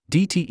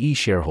DTE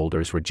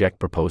shareholders reject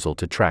proposal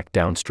to track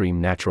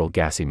downstream natural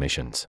gas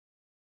emissions.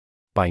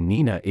 By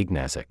Nina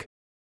Ignazik.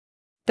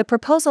 The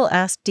proposal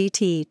asked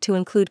DTE to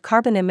include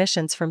carbon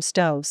emissions from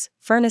stoves,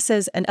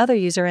 furnaces, and other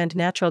user-end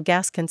natural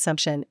gas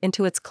consumption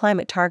into its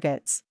climate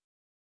targets.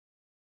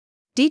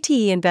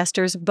 DTE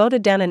investors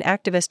voted down an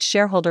activist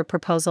shareholder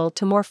proposal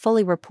to more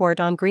fully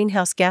report on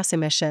greenhouse gas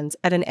emissions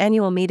at an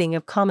annual meeting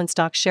of common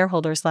stock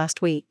shareholders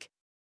last week.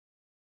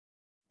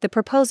 The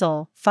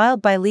proposal,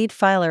 filed by lead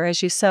filer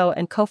As You Sow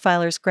and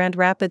co-filers Grand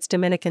Rapids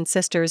Dominican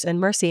Sisters and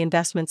Mercy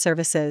Investment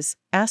Services,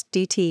 asked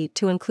DTE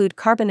to include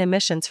carbon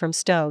emissions from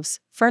stoves,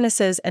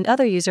 furnaces, and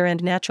other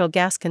user-end natural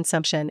gas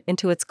consumption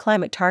into its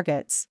climate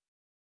targets.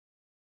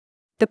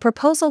 The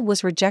proposal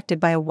was rejected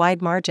by a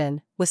wide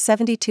margin, with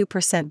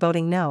 72%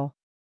 voting no.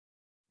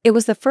 It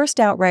was the first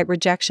outright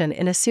rejection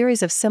in a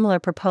series of similar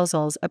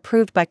proposals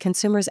approved by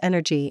Consumers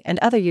Energy and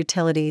other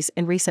utilities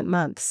in recent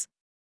months.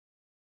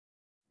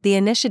 The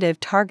initiative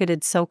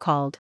targeted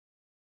so-called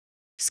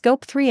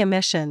Scope 3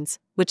 emissions,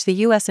 which the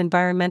U.S.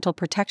 Environmental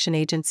Protection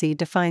Agency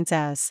defines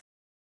as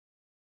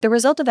the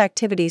result of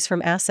activities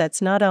from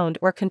assets not owned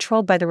or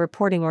controlled by the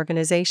reporting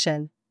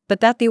organization, but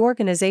that the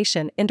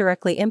organization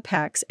indirectly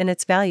impacts in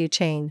its value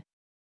chain.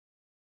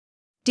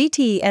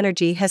 DTE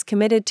Energy has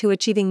committed to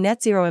achieving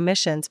net zero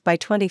emissions by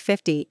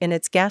 2050 in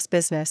its gas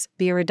business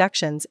via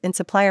reductions in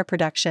supplier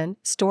production,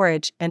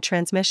 storage, and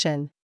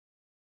transmission.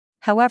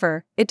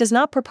 However, it does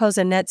not propose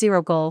a net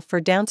zero goal for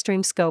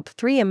downstream Scope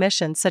 3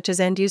 emissions such as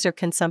end-user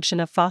consumption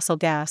of fossil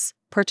gas,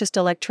 purchased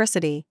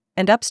electricity,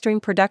 and upstream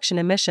production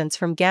emissions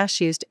from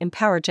gas used in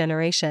power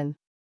generation.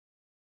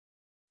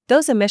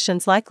 Those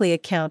emissions likely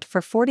account for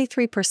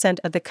 43%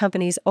 of the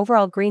company's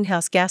overall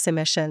greenhouse gas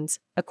emissions,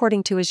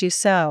 according to As You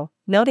Sow,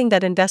 noting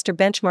that investor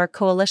benchmark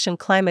coalition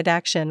Climate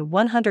Action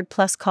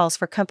 100+ calls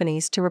for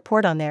companies to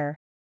report on their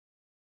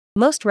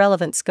most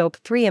relevant Scope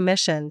 3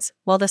 emissions,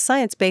 while the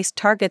Science Based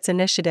Targets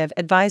Initiative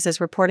advises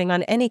reporting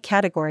on any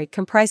category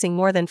comprising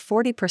more than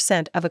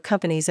 40% of a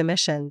company's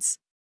emissions.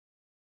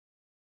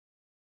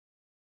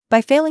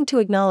 By failing to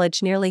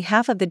acknowledge nearly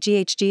half of the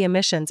GHG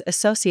emissions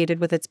associated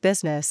with its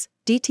business,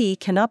 DTE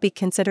cannot be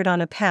considered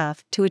on a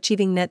path to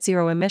achieving net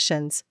zero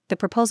emissions, the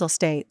proposal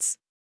states.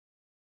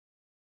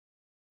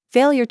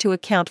 Failure to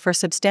account for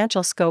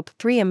substantial Scope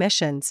 3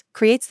 emissions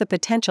creates the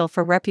potential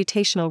for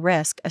reputational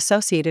risk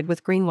associated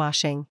with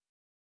greenwashing.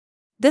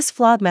 This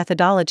flawed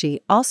methodology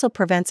also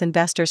prevents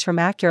investors from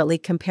accurately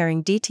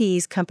comparing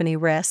DTE's company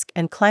risk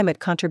and climate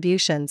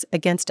contributions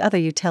against other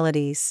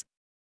utilities.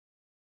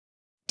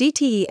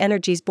 DTE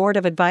Energy's Board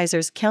of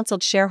Advisors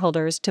counseled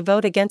shareholders to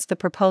vote against the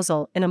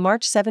proposal in a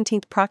March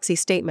 17 proxy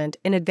statement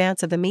in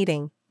advance of the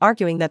meeting,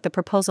 arguing that the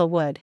proposal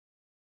would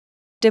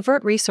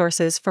divert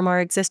resources from our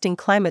existing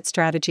climate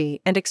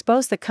strategy and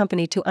expose the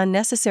company to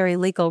unnecessary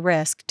legal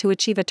risk to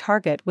achieve a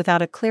target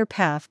without a clear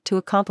path to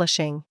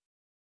accomplishing.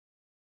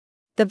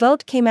 The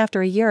vote came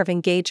after a year of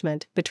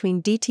engagement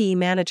between DTE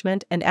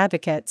management and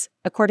advocates,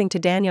 according to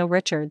Daniel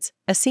Richards,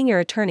 a senior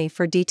attorney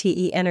for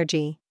DTE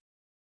Energy.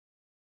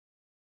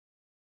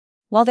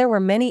 While there were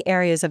many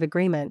areas of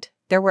agreement,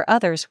 there were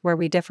others where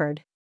we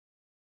differed.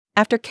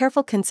 After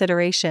careful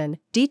consideration,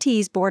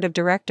 DTE's board of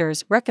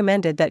directors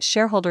recommended that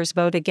shareholders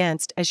vote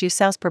against As You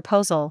Sow's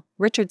proposal,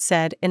 Richards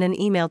said in an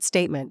emailed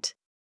statement.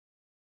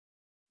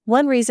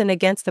 One reason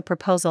against the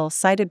proposal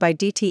cited by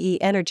DTE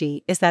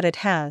Energy is that it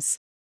has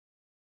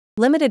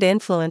limited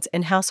influence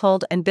in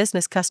household and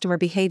business customer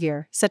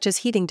behavior, such as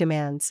heating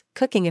demands,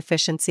 cooking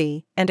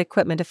efficiency, and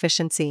equipment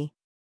efficiency.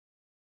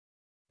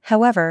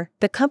 However,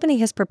 the company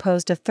has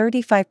proposed a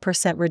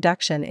 35%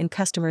 reduction in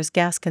customers'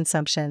 gas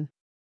consumption.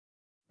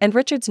 And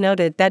Richards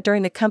noted that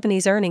during the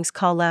company's earnings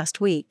call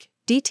last week,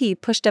 DTE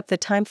pushed up the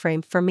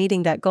timeframe for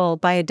meeting that goal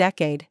by a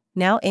decade,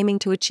 now aiming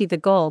to achieve the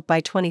goal by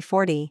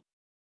 2040.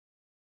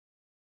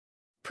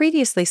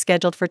 Previously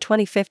scheduled for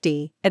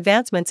 2050,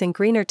 advancements in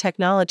greener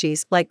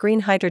technologies like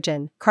green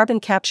hydrogen, carbon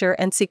capture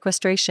and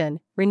sequestration,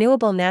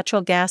 renewable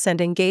natural gas,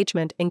 and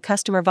engagement in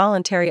customer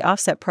voluntary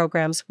offset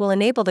programs will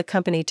enable the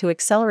company to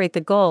accelerate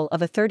the goal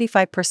of a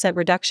 35%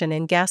 reduction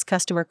in gas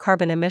customer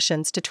carbon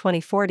emissions to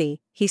 2040,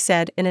 he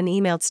said in an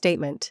emailed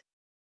statement.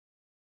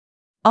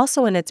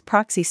 Also in its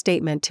proxy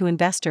statement to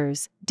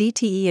investors,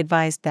 DTE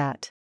advised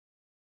that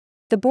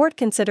the board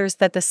considers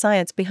that the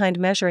science behind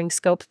measuring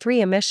Scope 3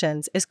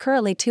 emissions is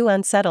currently too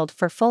unsettled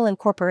for full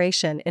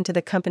incorporation into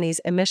the company's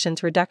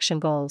emissions reduction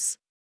goals.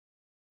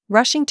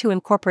 Rushing to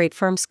incorporate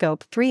firm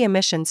Scope 3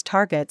 emissions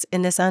targets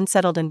in this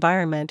unsettled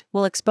environment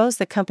will expose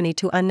the company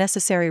to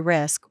unnecessary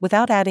risk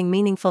without adding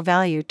meaningful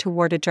value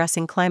toward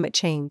addressing climate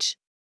change.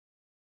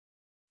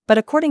 But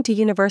according to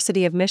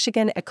University of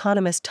Michigan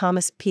economist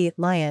Thomas P.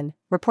 Lyon,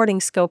 reporting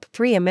Scope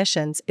 3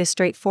 emissions is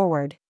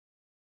straightforward.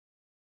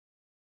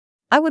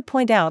 I would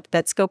point out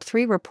that Scope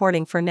 3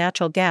 reporting for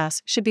natural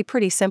gas should be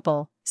pretty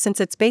simple,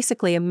 since it's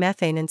basically a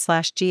methane and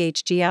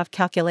GHG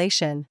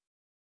calculation.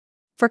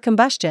 For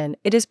combustion,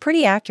 it is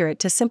pretty accurate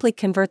to simply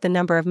convert the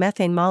number of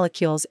methane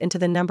molecules into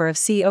the number of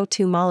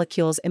CO2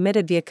 molecules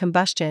emitted via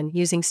combustion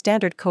using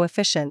standard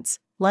coefficients,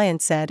 Lyon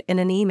said in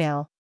an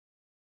email.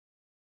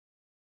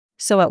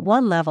 so at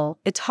one level,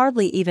 it's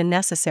hardly even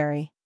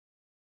necessary.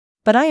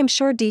 But I am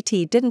sure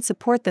DTE didn't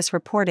support this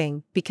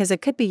reporting because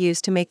it could be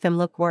used to make them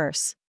look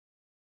worse.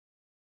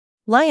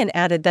 Lyon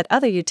added that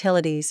other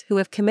utilities who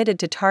have committed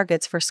to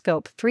targets for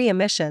Scope 3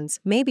 emissions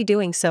may be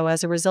doing so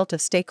as a result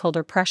of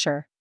stakeholder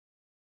pressure.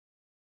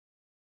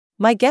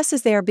 My guess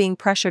is they are being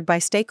pressured by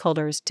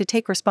stakeholders to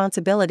take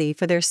responsibility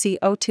for their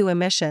CO2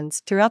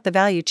 emissions throughout the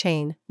value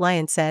chain,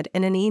 Lyon said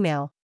in an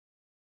email.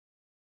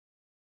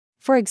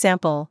 For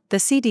example, the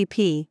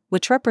CDP,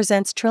 which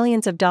represents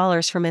trillions of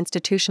dollars from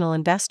institutional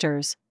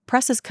investors,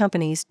 presses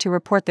companies to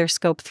report their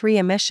Scope 3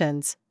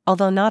 emissions,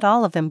 although not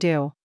all of them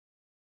do.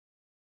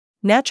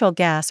 Natural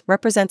gas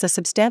represents a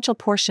substantial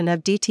portion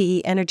of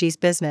DTE Energy's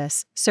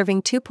business,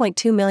 serving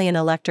 2.2 million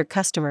electric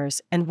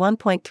customers and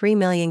 1.3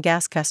 million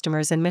gas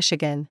customers in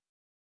Michigan.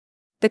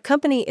 The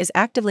company is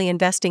actively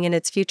investing in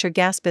its future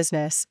gas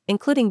business,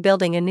 including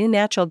building a new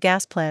natural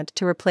gas plant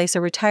to replace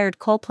a retired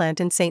coal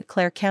plant in St.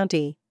 Clair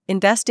County,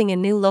 investing in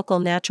new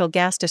local natural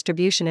gas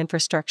distribution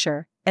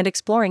infrastructure, and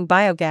exploring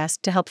biogas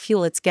to help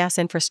fuel its gas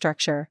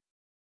infrastructure.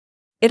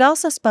 It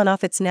also spun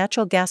off its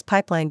natural gas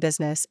pipeline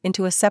business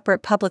into a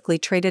separate publicly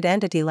traded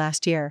entity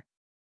last year.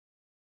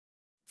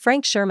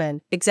 Frank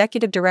Sherman,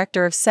 executive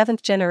director of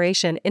Seventh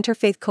Generation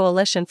Interfaith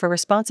Coalition for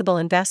Responsible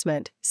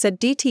Investment, said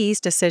DTE's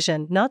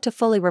decision not to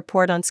fully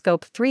report on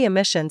Scope 3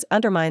 emissions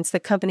undermines the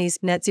company's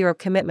net zero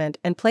commitment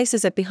and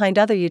places it behind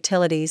other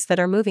utilities that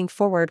are moving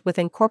forward with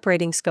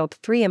incorporating Scope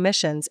 3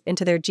 emissions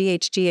into their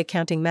GHG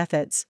accounting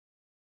methods.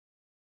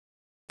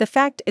 The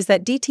fact is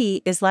that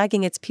DTE is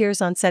lagging its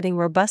peers on setting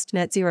robust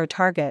net zero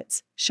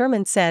targets,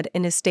 Sherman said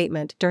in his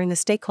statement during the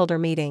stakeholder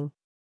meeting.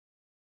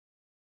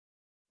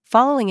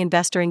 Following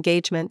investor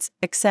engagements,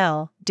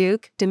 Xcel,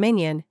 Duke,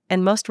 Dominion,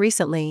 and most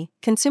recently,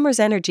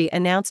 Consumers Energy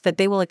announced that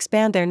they will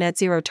expand their net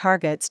zero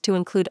targets to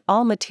include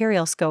all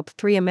material Scope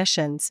 3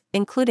 emissions,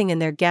 including in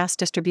their gas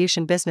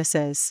distribution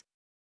businesses.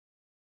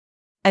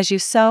 As you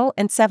sow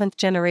and seventh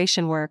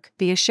generation work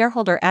via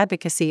shareholder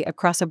advocacy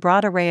across a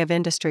broad array of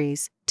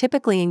industries,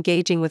 typically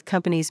engaging with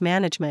companies'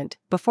 management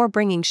before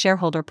bringing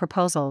shareholder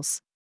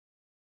proposals.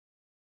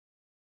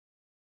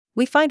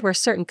 We find where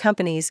certain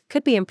companies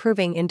could be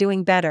improving and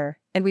doing better,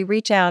 and we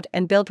reach out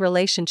and build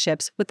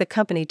relationships with the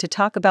company to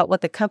talk about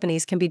what the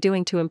companies can be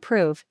doing to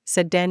improve,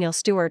 said Daniel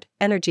Stewart,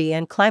 Energy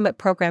and Climate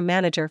Program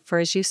Manager for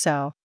As You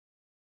Sow.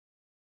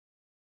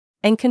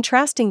 And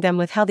contrasting them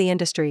with how the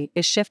industry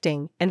is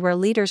shifting and where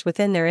leaders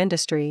within their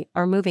industry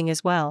are moving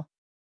as well.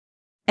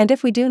 And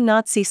if we do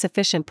not see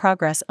sufficient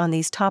progress on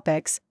these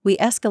topics, we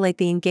escalate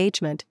the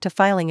engagement to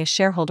filing a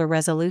shareholder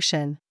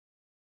resolution.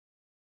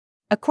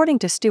 According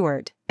to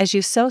Stewart, As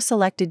You Sow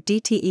selected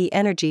DTE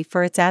Energy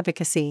for its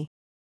advocacy.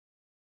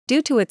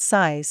 Due to its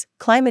size,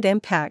 climate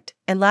impact,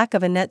 and lack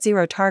of a net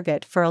zero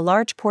target for a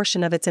large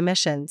portion of its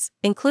emissions,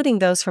 including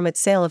those from its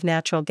sale of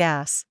natural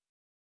gas.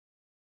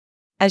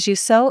 As You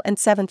Sow and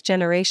Seventh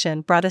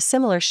Generation brought a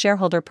similar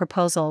shareholder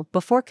proposal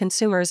before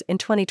Consumers in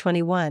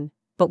 2021,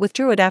 but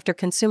withdrew it after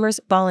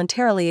Consumers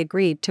voluntarily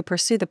agreed to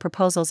pursue the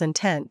proposal's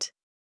intent.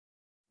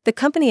 The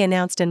company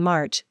announced in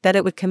March that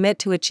it would commit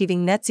to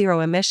achieving net zero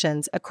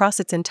emissions across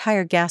its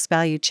entire gas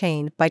value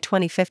chain by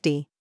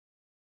 2050.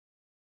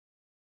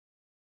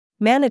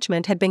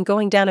 Management had been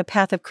going down a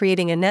path of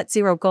creating a net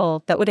zero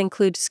goal that would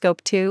include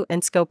Scope 2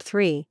 and Scope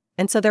 3,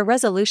 and so their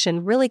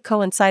resolution really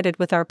coincided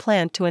with our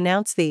plan to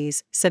announce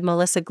these, said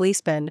Melissa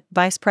Gleaspin,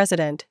 Vice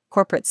President,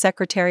 Corporate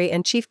Secretary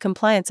and Chief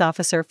Compliance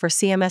Officer for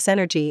CMS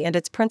Energy and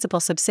its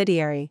principal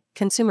subsidiary,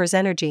 Consumers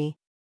Energy.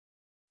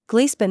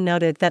 Gleaspin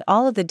noted that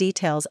all of the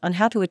details on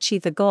how to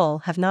achieve the goal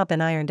have not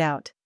been ironed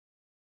out.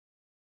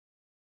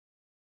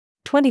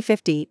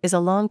 2050 is a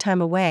long time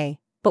away,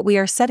 but we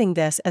are setting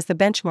this as the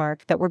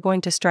benchmark that we're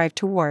going to strive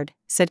toward,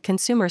 said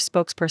Consumer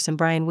spokesperson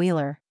Brian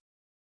Wheeler.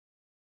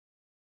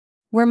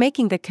 We're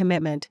making the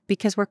commitment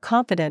because we're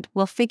confident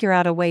we'll figure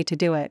out a way to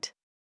do it.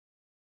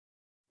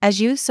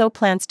 As You Sow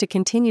plans to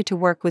continue to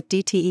work with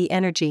DTE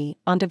Energy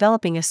on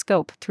developing a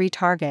Scope 3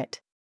 target.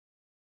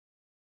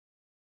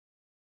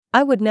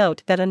 I would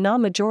note that a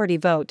non-majority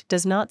vote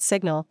does not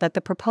signal that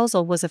the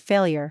proposal was a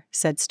failure,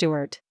 said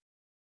Stewart.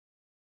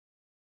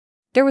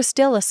 There was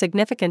still a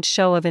significant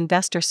show of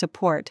investor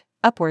support,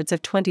 upwards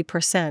of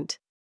 20%.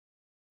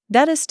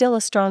 That is still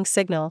a strong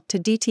signal to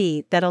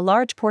DTE that a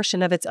large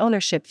portion of its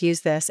ownership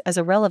views this as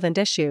a relevant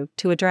issue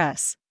to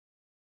address.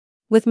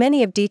 With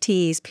many of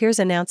DTE's peers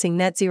announcing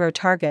net zero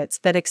targets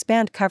that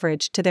expand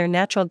coverage to their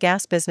natural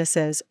gas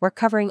businesses or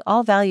covering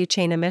all value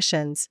chain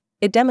emissions,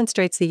 it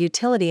demonstrates the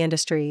utility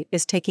industry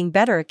is taking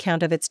better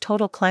account of its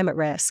total climate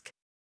risk.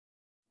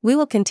 We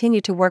will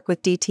continue to work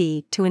with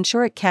DTE to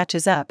ensure it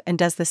catches up and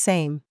does the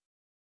same.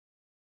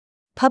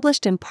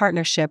 Published in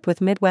partnership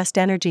with Midwest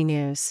Energy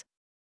News.